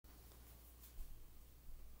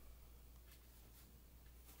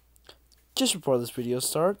Just before this video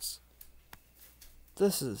starts,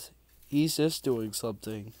 he's just doing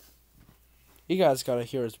something. You guys gotta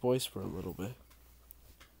hear his voice for a little bit.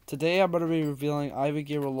 Today I'm gonna be revealing Ivan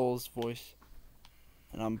Gamer LoL's voice,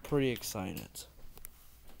 and I'm pretty excited.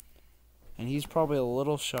 And he's probably a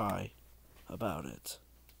little shy about it.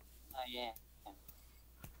 Oh yeah.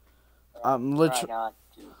 I'm Try literally. not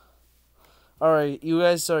to. Alright, you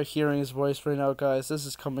guys are hearing his voice right now, guys. This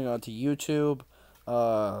is coming onto YouTube,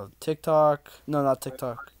 TikTok. No, not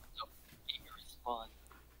TikTok. Respond.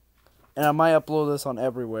 And I might upload this on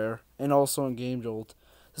everywhere, and also on Game Jolt.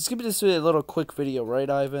 This is gonna be just a little quick video, right,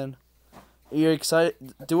 Ivan? Are you excited?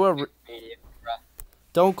 Don't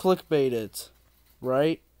clickbait it,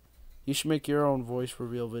 right? You should make your own voice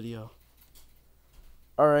reveal video.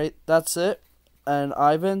 Alright, that's it. And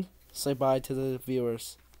Ivan, say bye to the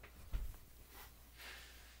viewers.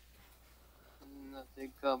 I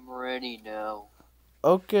think I'm ready now.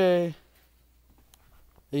 Okay.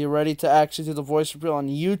 Are you ready to actually do the voice reveal on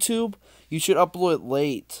YouTube? You should upload it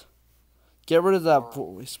late. Get rid of that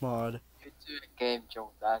voice mod. It's a game show,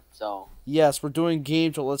 that's all. Yes, we're doing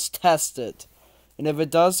Game Jolt. Let's test it. And if it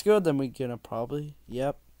does good, then we can probably.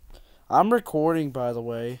 Yep. I'm recording, by the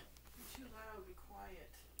way. Too loud, be quiet.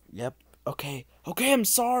 Yep. Okay. Okay, I'm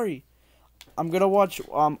sorry. I'm gonna watch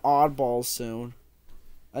Oddballs soon.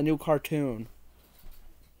 A new cartoon.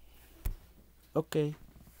 Okay.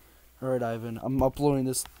 Alright, Ivan. I'm uploading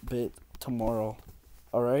this bit tomorrow.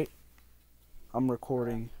 Alright? I'm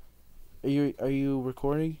recording. Are you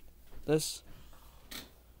recording this?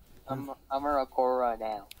 I'm a record right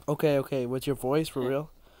now. Okay. What's your voice for real?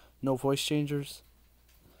 No voice changers?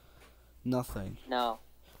 Nothing. No.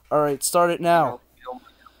 Alright, start it now.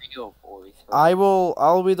 Real voice.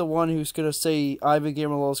 I'll be the one who's gonna say Ivan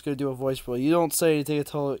Gamer LoL is gonna do a voice roll. You don't say anything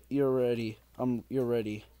until you're ready. You're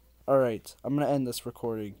ready. Alright, I'm gonna end this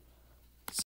recording.